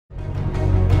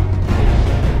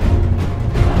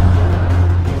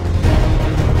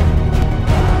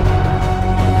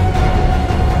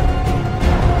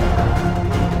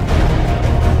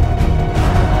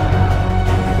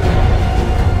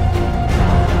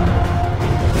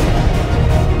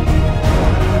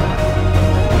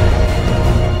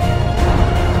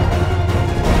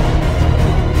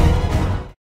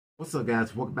What's up,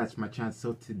 guys? Welcome back to my channel.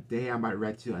 So today I'm about to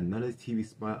react to another TV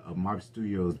spot of Marvel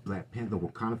Studios Black Panther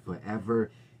Wakanda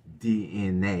Forever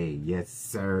DNA. Yes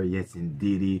sir, yes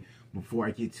indeedy. Before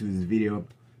I get to this video,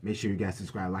 make sure you guys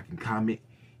subscribe, like, and comment.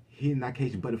 Hit the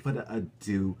notification button. Further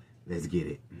ado, let's get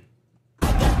it.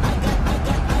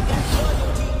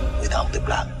 Without the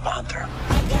Black Panther,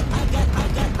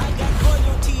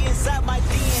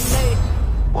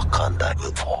 Wakanda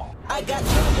will fall.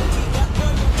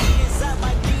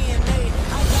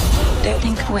 They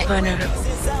think we're vulnerable.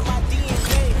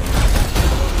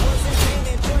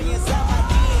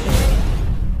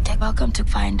 They're welcome to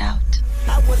find out.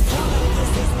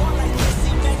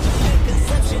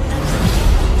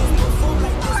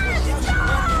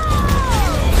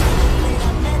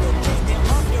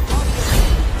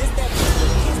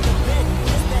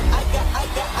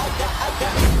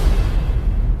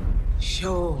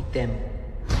 Show them.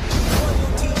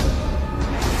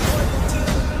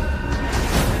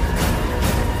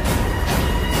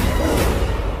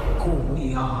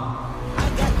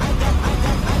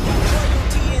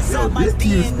 Yo, this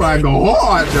TV spot go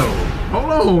hard though.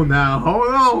 Hold on now,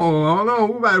 hold on.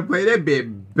 We about to play that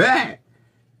bit back.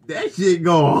 That shit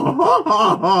go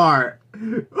hard.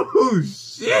 Oh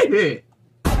shit.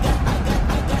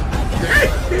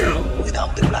 Damn.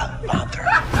 Without the Black Panther,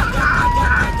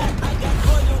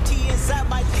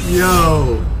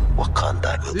 Yo,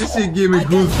 Wakanda will this fall. shit give me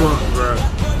goosebumps, bro.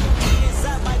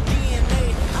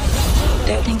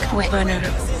 They think we're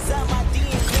vulnerable.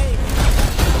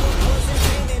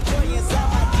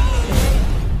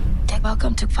 They're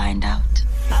welcome to find out.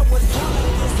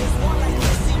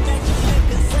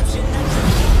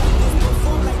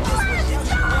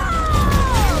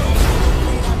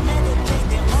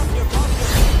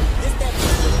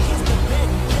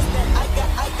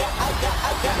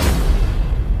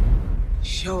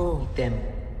 Show them.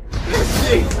 This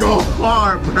shit go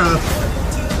hard, bro.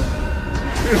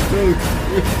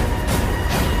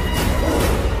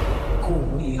 Who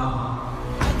we are.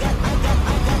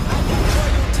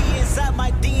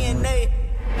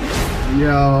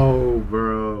 Yo,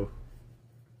 bro.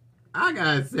 I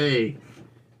gotta say,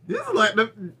 this is like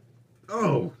the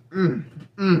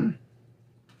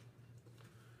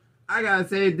I gotta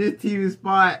say, this TV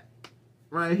spot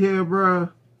right here, bro.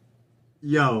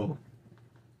 Yo,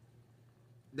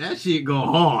 that shit go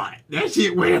hard. That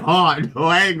shit went hard, though.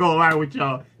 I ain't gonna lie with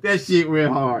y'all. That shit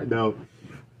went hard, though.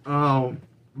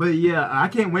 But yeah, I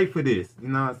can't wait for this. You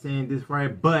know what I'm saying? This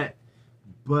Friday,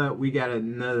 but we got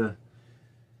another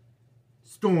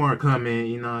storm coming.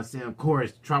 You know what I'm saying? Of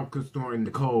course, tropical storm in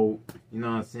the cold. You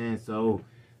know what I'm saying? So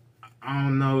I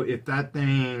don't know if that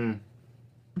thing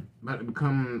about to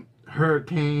become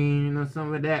hurricane or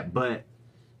something like that, but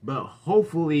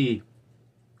hopefully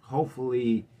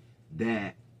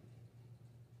that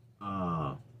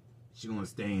she gonna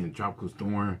stay in the tropical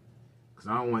storm, because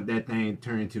I don't want that thing to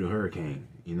turn into the hurricane.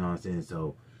 You know what I'm saying?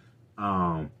 So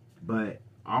but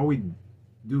all we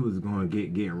do is gonna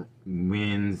get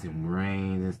winds and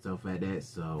rain and stuff like that.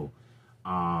 So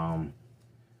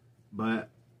but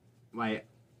like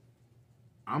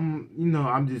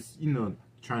I'm just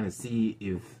trying to see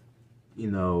if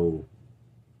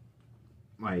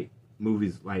like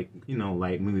movies, like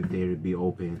movie theater be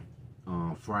open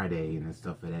Friday and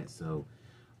stuff like that. So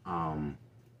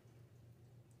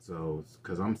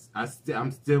because I'm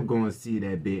still going to see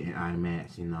that bit in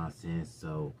IMAX. You know what I'm saying?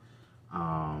 So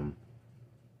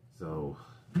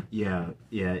yeah,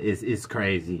 it's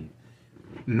crazy.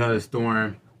 Another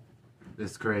storm.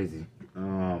 It's crazy.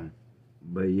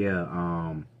 But yeah,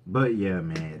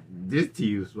 man, this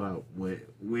TV spot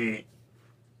went.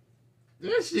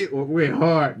 That shit went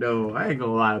hard though. I ain't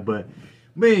gonna lie, but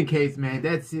in case, man,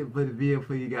 that's it for the video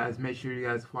for you guys. Make sure you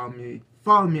guys follow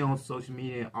me on social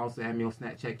media, and also add me on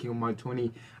Snapchat,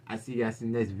 KingMar20. I see you guys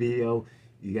in the next video.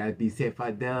 You guys be safe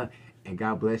out there, and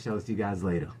God bless y'all. See you guys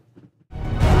later.